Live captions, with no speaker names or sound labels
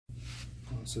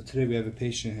So today we have a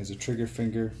patient who has a trigger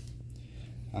finger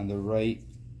on the right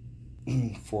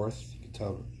fourth. You can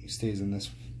tell he stays in this.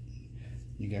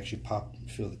 You can actually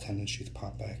feel the tendon sheath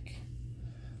pop back.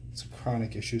 It's a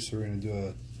chronic issue, so we're going to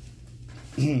do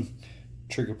a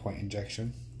trigger point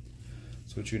injection.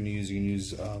 So what you're going to use, you can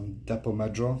use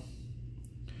depomedrol.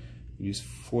 You use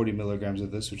 40 milligrams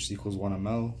of this, which equals 1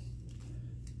 ml.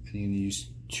 And you can use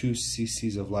 2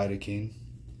 cc's of lidocaine.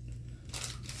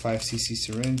 5 cc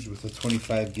syringe with a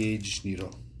 25 gauge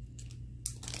needle.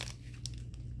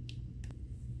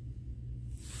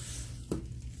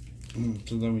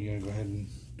 So then we're going to go ahead and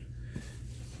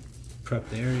prep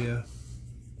the area. A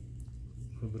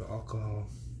little bit of alcohol,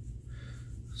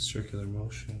 circular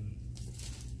motion.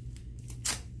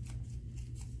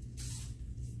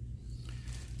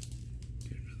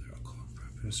 Get another alcohol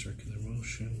prep and circular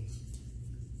motion.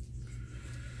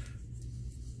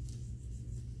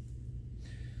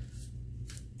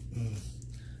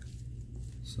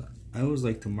 So I always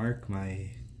like to mark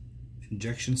my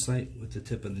injection site with the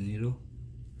tip of the needle.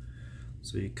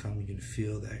 So you can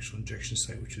feel the actual injection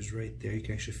site, which is right there. You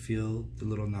can actually feel the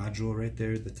little nodule right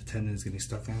there that the tendon is getting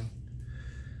stuck on.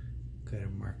 Go ahead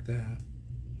and mark that.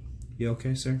 You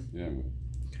okay, sir? Yeah, I'm good.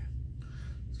 Okay.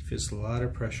 So it feels a lot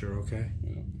of pressure, okay?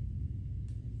 Yeah.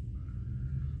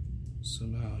 So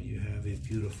now you have a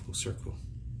beautiful circle.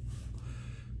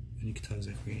 And you can tell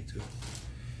exactly where you need to.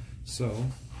 So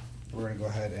we're going to go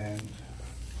ahead and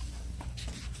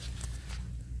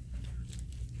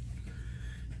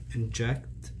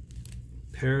inject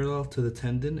parallel to the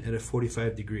tendon at a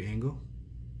 45-degree angle.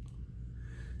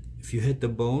 If you hit the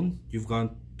bone, you've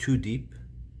gone too deep.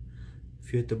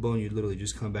 If you hit the bone, you literally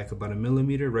just come back about 1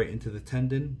 millimeter right into the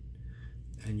tendon,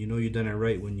 and you know you've done it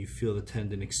right when you feel the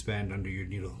tendon expand under your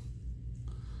needle.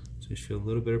 So just feel a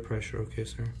little bit of pressure, okay,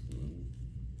 sir?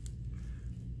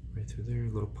 Right through there, a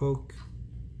little poke.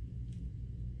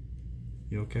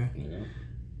 You okay? Yeah.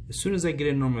 As soon as I get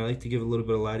in normal, I like to give a little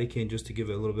bit of lidocaine just to give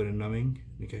it a little bit of numbing.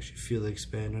 You can actually feel it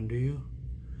expand under you.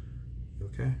 You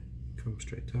okay? Come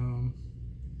straight down.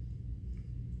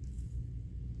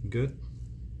 Good?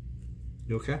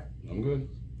 You okay? I'm good.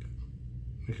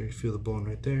 Make sure you feel the bone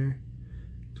right there.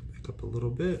 Come back up a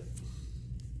little bit.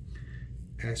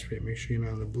 Aspirate, make sure you're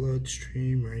not in the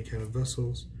bloodstream or any kind of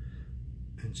vessels.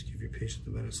 And just give your patient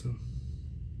the medicine.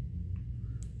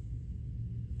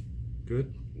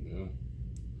 Good? Yeah.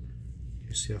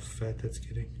 You see how fat that's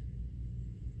getting?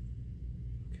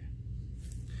 Okay.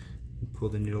 And pull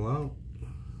the needle out.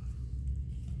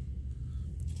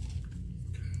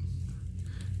 Okay.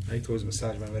 I like to always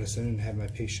massage my medicine and have my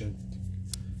patient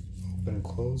open and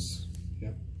close.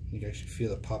 Yep. You can actually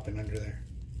feel it popping under there.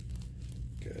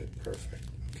 Good, perfect.